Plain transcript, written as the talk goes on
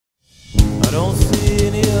don't see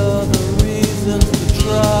any other reasons to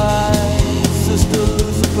try. Sister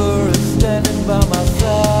Lucifer is standing by my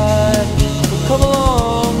side. So come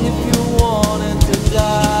along if you're wanting to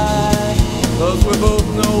die, 'cause we both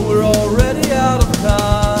know we're already out of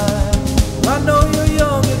time. I know you're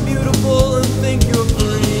young and beautiful and think you're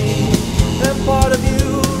free, and part of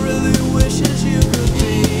you really wishes you could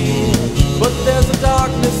be, but there's a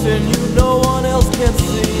darkness in you no one else can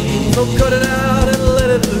see. So cut it out and let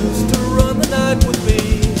it loose to run the night with me.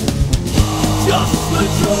 Just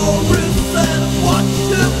let your wrists and watch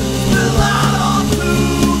it spill out onto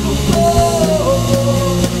the floor.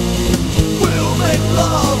 We'll make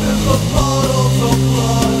love in the puddles of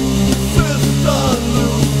blood, Sister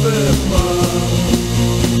Lucifer.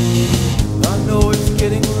 I know it's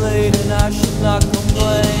getting late and I should not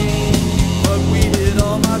complain, but we did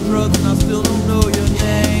all my drugs and I still don't know your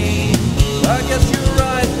name. I guess you're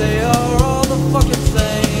right, they are all the fucking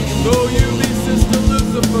same. So you be Sister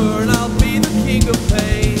Lucifer and I'll be the king of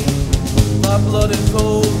pain. My blood is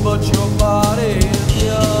cold, but your